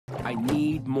I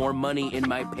need more money in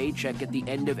my paycheck at the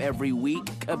end of every week,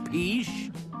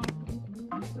 capiche?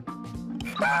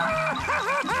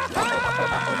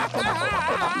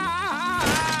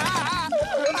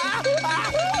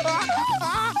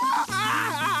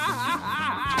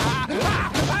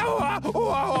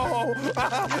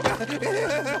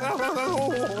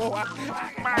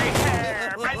 My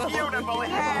hair, my beautiful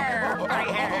hair, my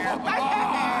hair, my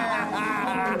hair.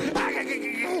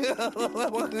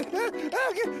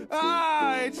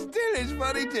 Ah, it's still as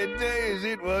funny today as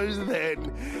it was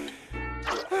then.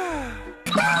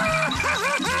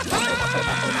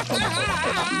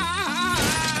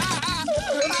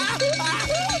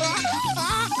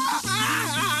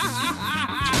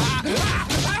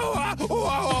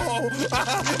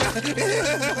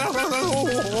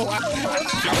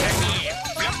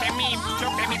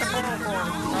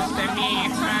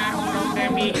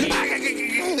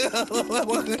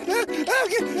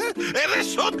 Ele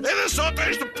solta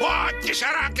isto pode,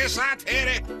 xaraque,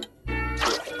 satere.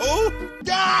 Oh!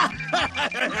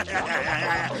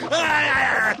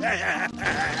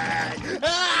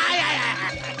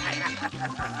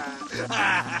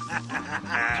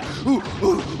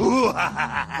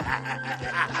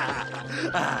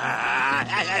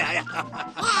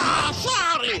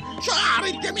 شعري شعري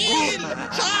الجميل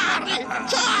شعري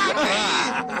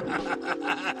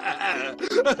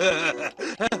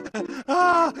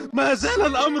ما زال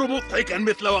الأمر مضحكا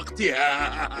مثل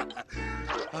وقتها.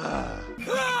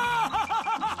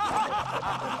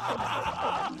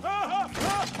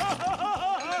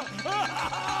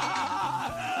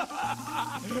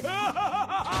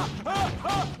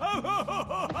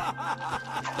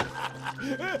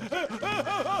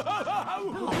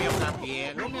 O meu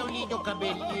cabelo, o meu lindo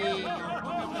cabelinho,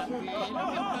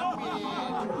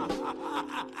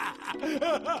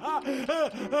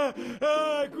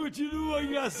 Continua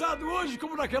engraçado hoje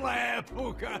como naquela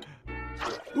época.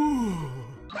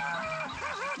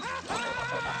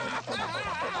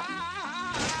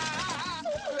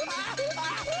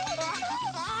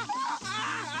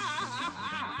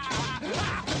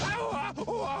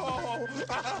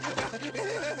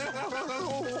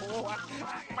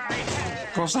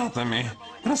 Cosatemi,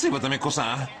 rasipatemi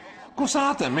cosa?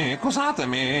 Cosatemi,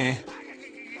 cosatemi.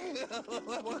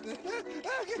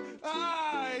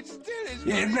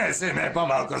 Jedna si me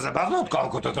pomalko zabavno,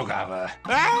 koliko to togava.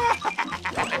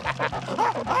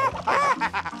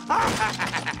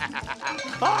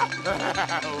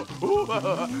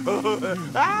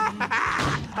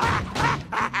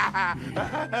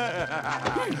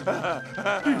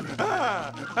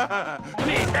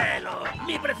 Mi pelo,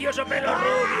 mi precioso pelo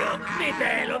rubio, mi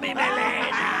pelo, mi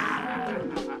melena.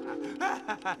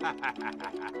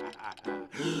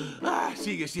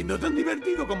 Sigue siendo tan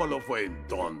divertido como lo fue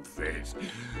entonces.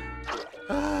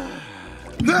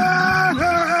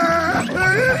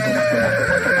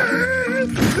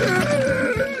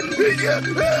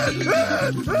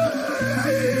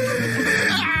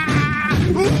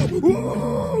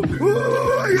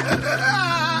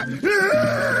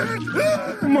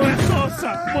 Moja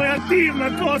kosa, moja divna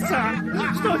kosa.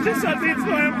 Što će sad biti s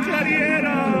mojom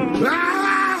karijerom?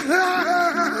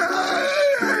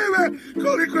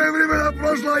 Koliko je vremena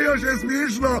prošlo, još je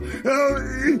smišno.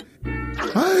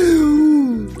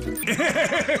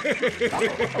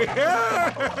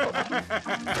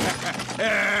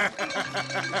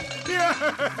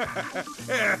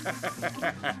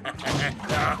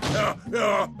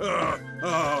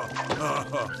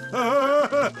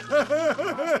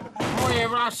 moje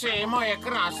vlasy, moje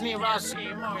krásné vlasy,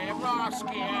 moje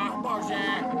vlásky, bože.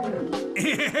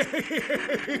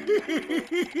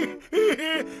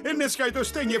 Dneska je to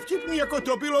stejně vtipný, jako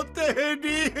to bylo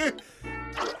tehdy.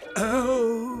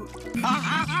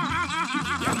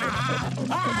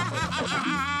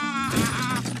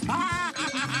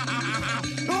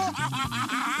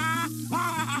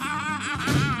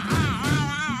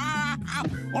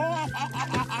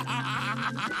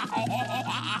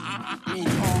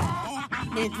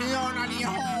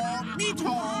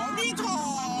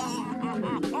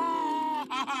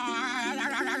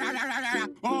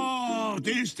 Åh,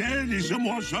 det er stadig så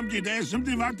morsomt i dag, som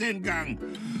det var dengang.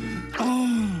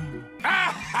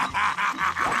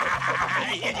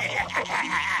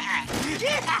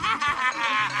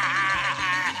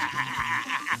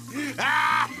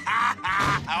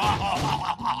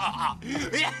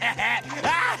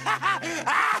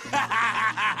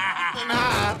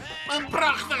 Mijn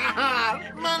prachtige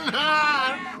haar, mijn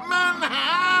haar, mijn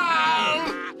haar.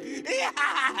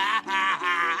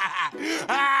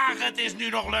 Ach, het is nu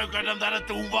nog leuker dan dat het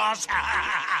toen was.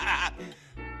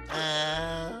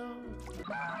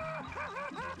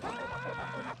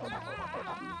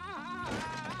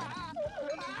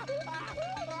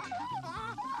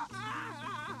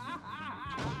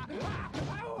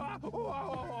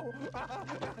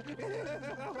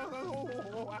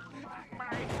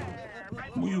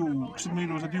 juuksed, mu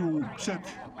ilusad juuksed.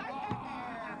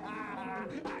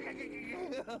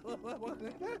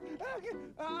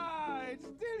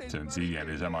 See on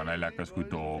siiani sama naljakas kui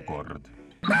tookord.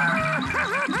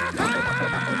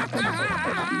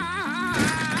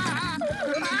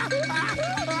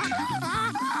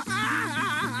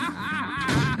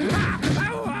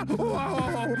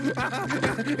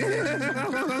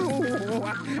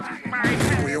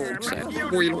 Mu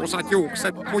juuksed, mu ilusad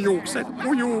juuksed, mu juuksed,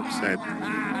 mu juuksed.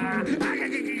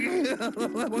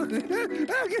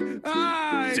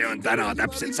 See on täna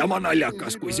täpselt sama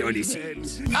naljakas, kui see oli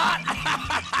siis.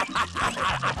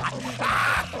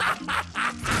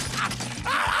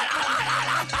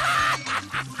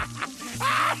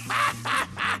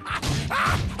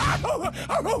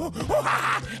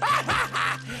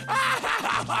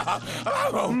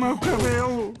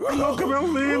 Meu cabelo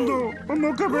lindo, o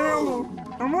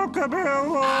meu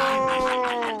cabelo.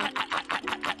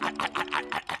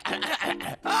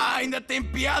 Ainda tem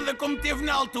piada como teve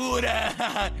na altura.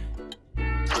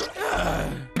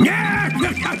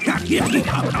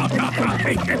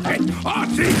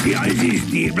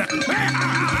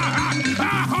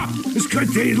 Est-ce que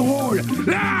t'es drôle?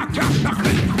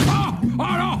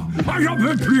 J'en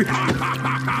peux plus.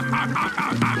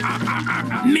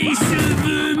 Mes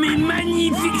cheveux, mes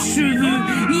magnifiques cheveux,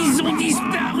 ils ont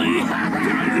disparu.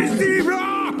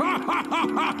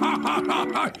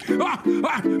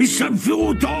 Ça me fait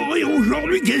autant rire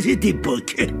aujourd'hui qu'à cette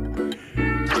époque.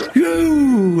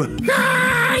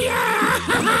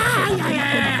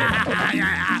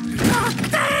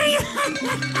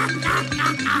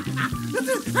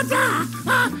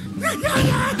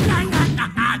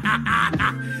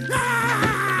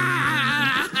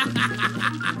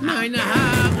 Meine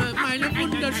Haare, meine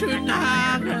wunderschönen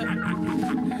Haare.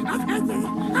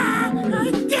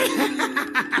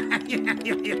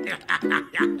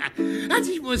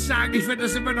 Also ich muss sagen, ich finde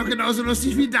das immer noch genauso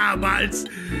lustig wie damals.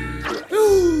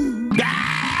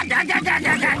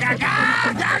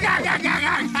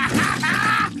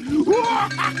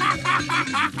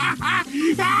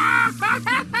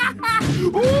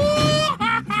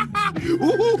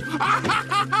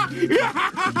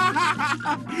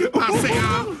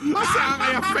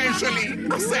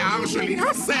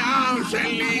 השיער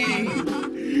שלי.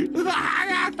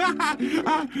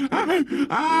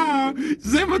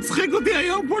 זה מצחיק אותי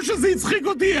היום כמו שזה הצחיק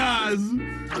אותי אז.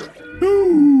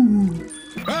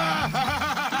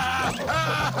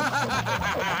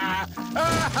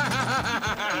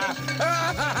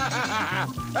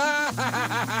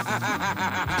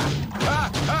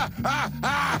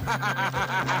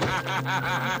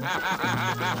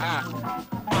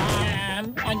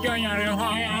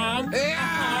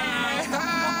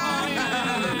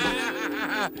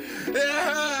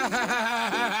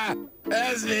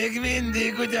 Ez még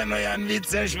mindig ugyanolyan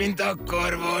vicces, mint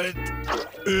akkor volt.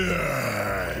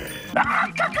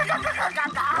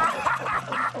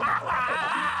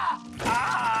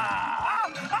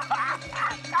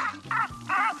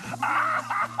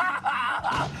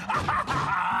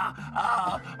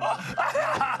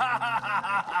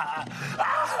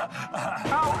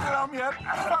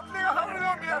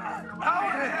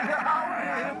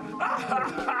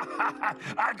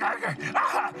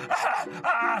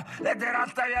 Þetta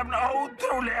alltaf jafn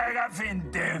ótrúlega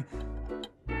fyndið.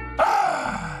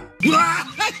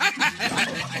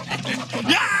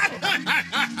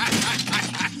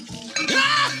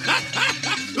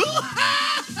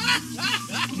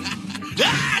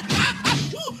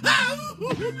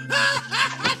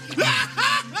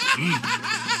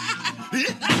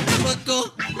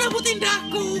 Rambut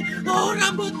indahku, oh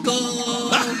rambutku.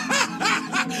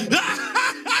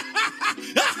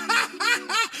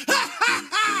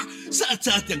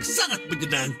 Saat-saat yang sangat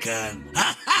menyenangkan.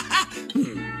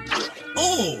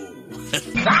 Oh.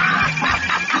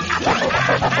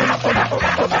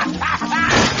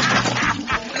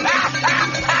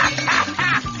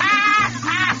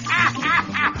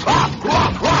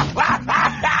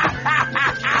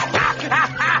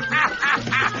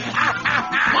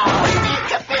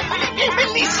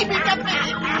 Bellissimi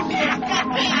capelli!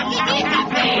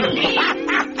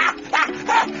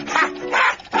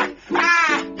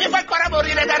 Mi fa ancora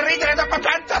morire da ridere dopo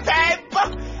tanto tempo!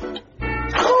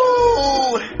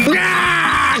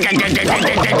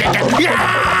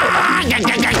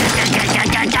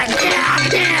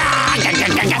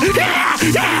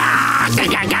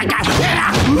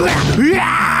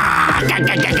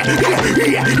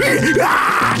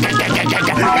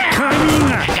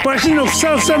 Assim não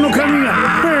salsa no caminho,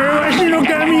 assim não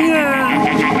caminha.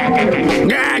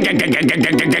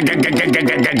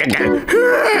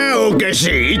 O que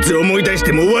se いつ思い出し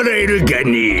ても笑えるか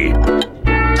ね。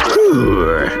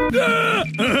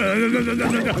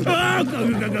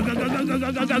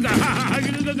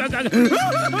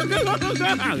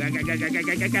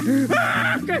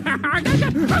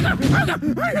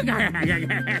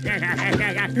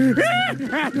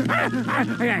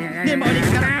내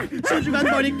머리카락, 소중한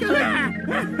머리카락.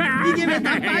 이게 왜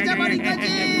다 빠져버린 거지?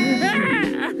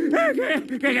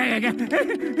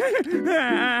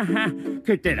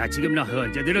 그때나 지금나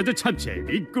언제 들어도 참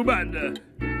재밌구만.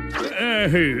 내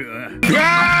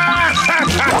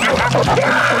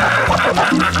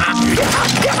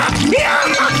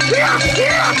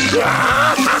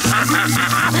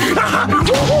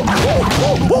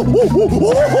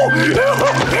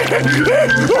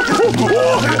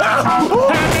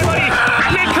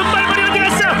금발머리 어디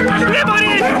갔어? 내 머리!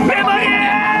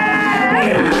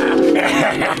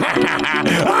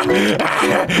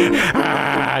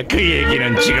 그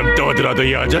얘기는 지금 또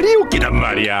들어도 여전히 웃기단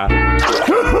말이야.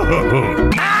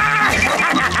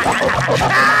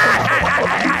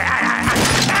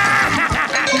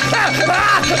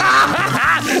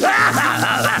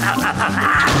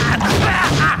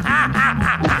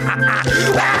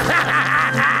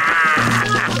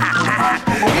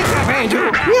 Mi cabello,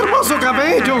 mi hermoso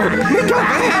cabello, mi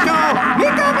cabello, mi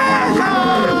cabello.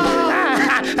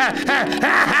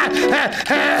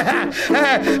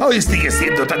 Hoy sigue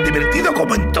siendo tan divertido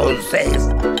como entonces.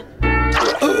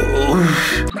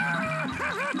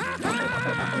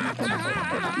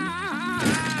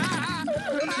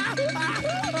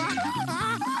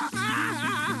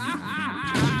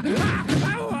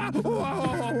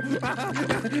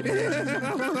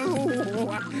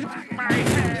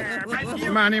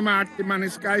 Mani matti, mani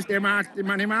skaisti matti,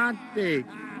 mani matti.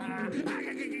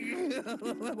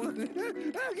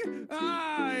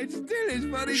 It still is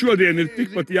funny. Šodien ir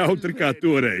tikpat jautri kā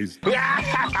toreiz.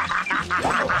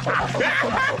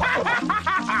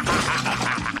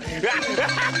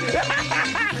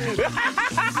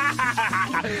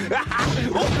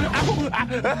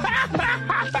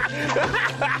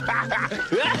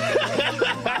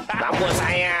 Rambut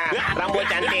saya, rambut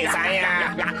cantik saya,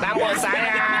 rambut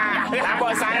saya,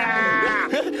 rambut saya.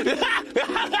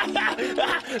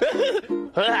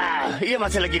 Ia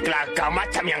masih lagi kelakar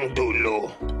macam yang dulu.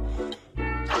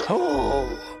 Oh.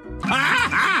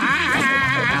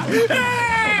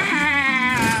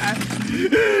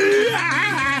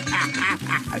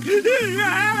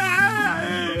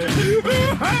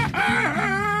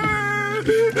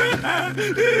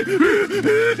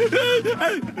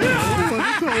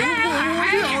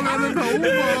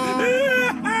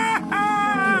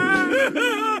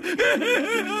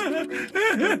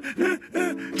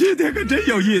今天可真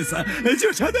有意思，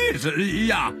就像那时一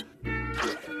样。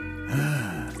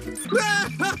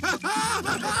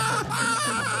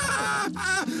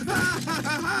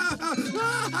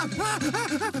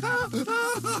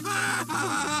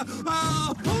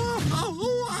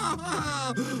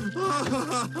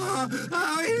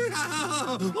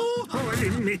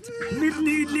Håret mitt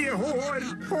nydelige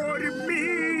håret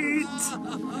mitt.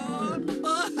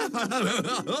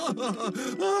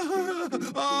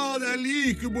 Det er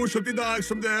like morsomt I dag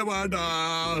som det var da.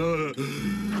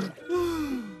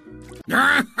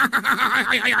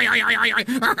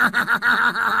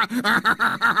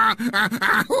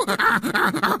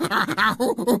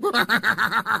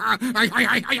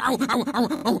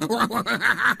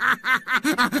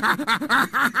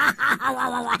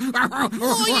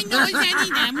 موی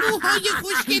نازنینم، موهای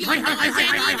خوشگل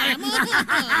نازنینم.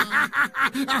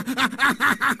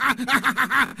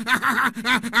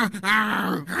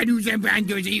 هنوزم به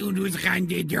اندازه اون روز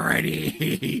خنده داری.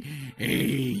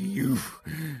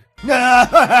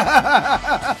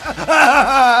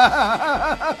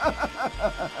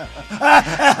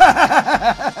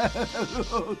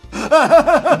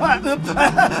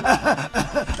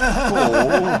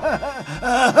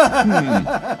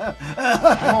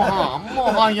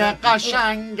 موهای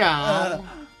قشنگم.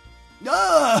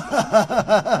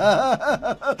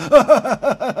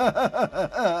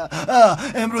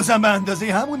 امروز هم به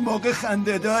اندازه همون موقع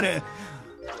خنده داره.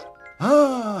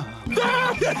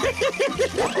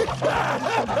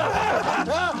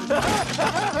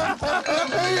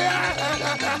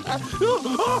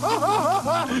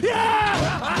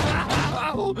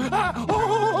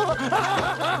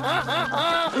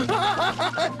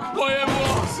 Moje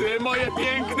włosy, moje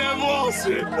piękne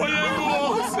włosy, moje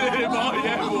włosy,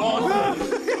 moje włosy.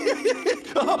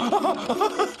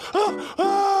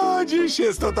 Dziś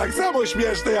jest to tak samo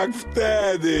śmieszne jak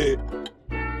wtedy.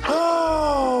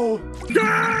 Oh!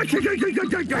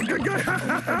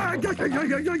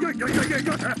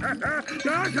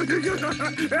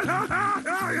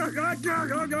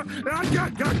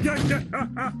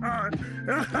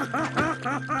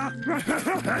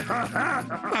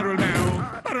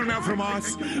 Battle now from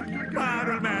us.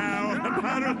 Battle now.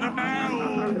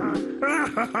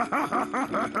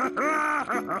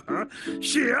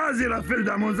 Și azi la fel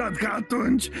de amuzat ca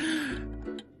atunci.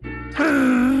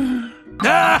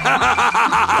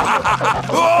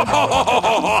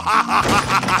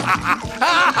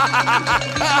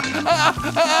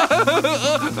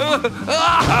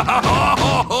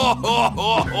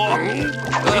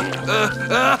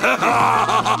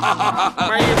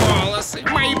 Мои волосы,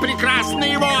 мои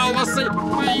прекрасные волосы,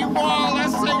 мои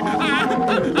волосы.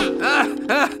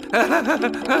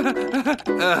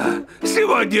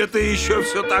 Сегодня это еще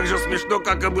все так же смешно,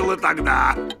 как и было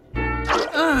тогда.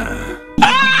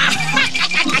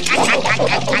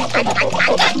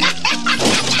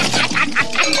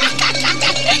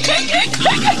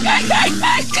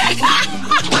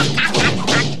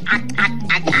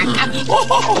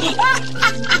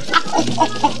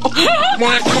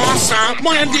 Моя коса,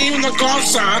 моя дивная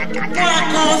коса, моя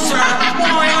коса,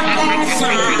 моя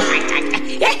коса.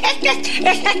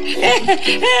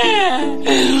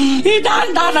 I dan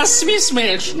danas svi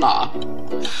smešno.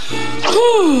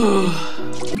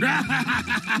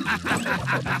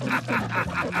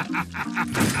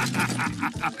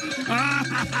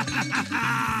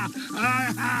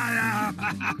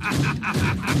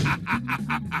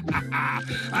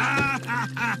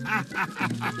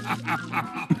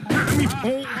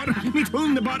 Mitt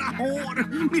underbara hår,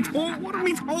 mitt hår.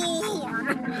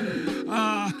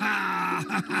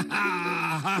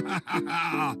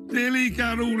 Det är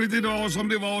lika roligt idag som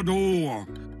det var då.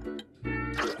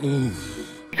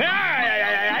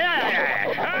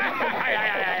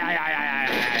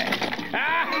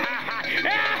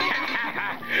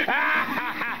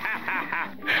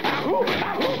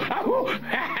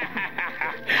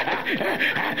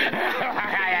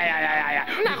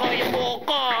 Nako, yung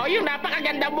buko! Yung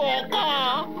napakaganda buko!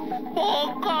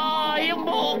 Buko! Yung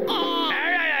buko!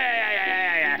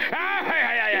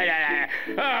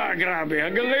 Grabe,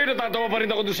 hanggang ngayon natatawa pa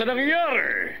rin ako doon sa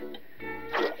nangyayari.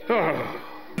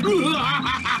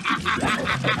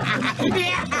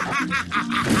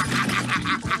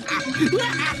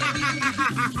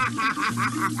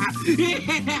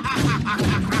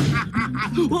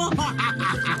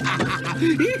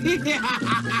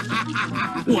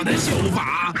我的秀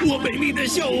法，我美丽的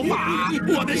秀法，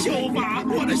我的秀法，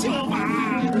我的秀法。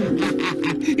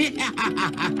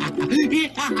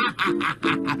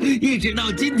一直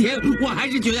到今天，我还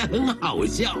是觉得很好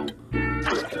笑。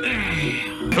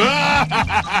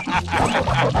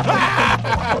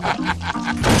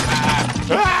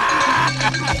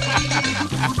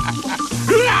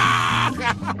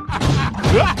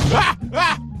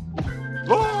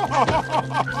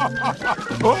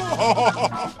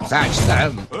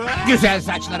Saçlarım, güzel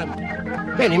saçlarım.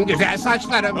 Benim güzel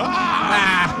saçlarım.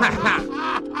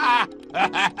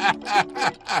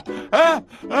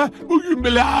 Bugün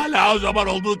bile hala o zaman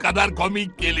olduğu kadar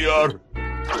komik geliyor.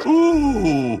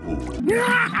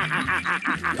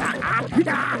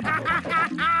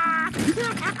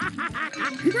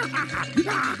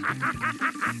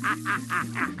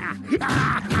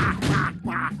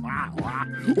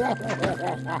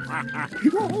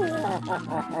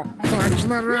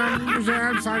 Saçlarım,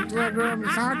 güzel saçlarım,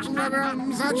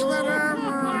 saçlarım, saçlarım,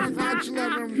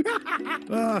 saçlarım.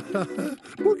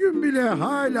 Bugün bile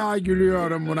hala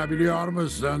gülüyorum buna, biliyor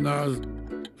musunuz?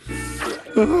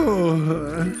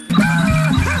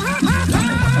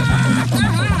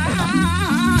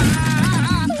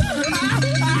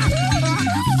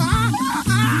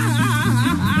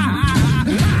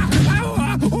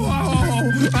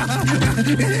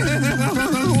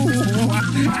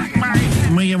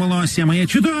 Моє волосся, моє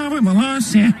чудове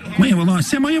волосся, моє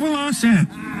волосся, моє волосся.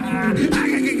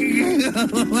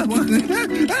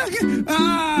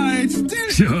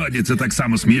 Сьогодні це так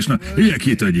само смішно, як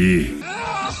і тоді.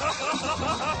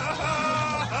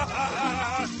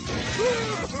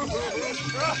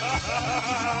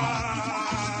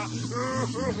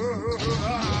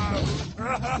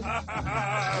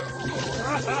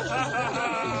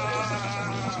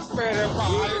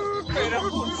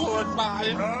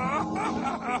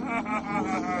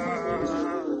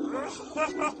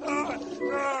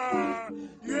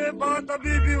 ये बात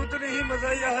अभी भी उतनी ही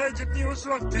मज़ाया है जितनी उस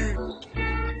वक्त थी।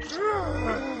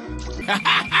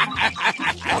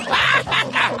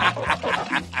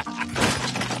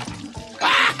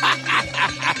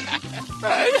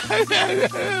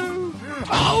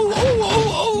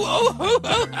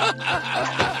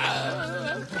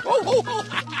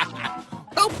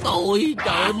 Tóc tôi,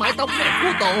 trời ơi, mái tóc đẹp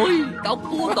của tôi. Tóc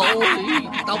của tôi,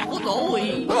 tóc của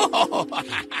tôi.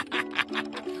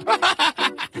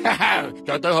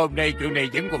 Cho tới hôm nay chuyện này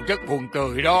vẫn còn rất buồn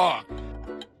cười đó.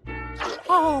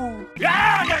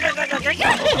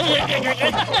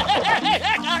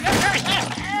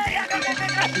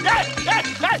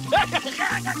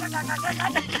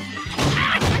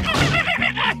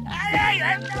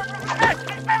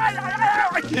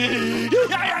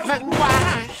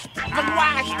 Văn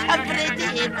hóa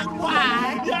British, văn hóa.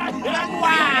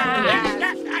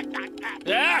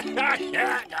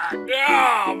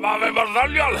 Ma me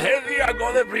guardarli al Hedi a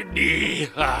go de brindis.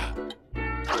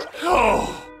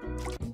 Oh.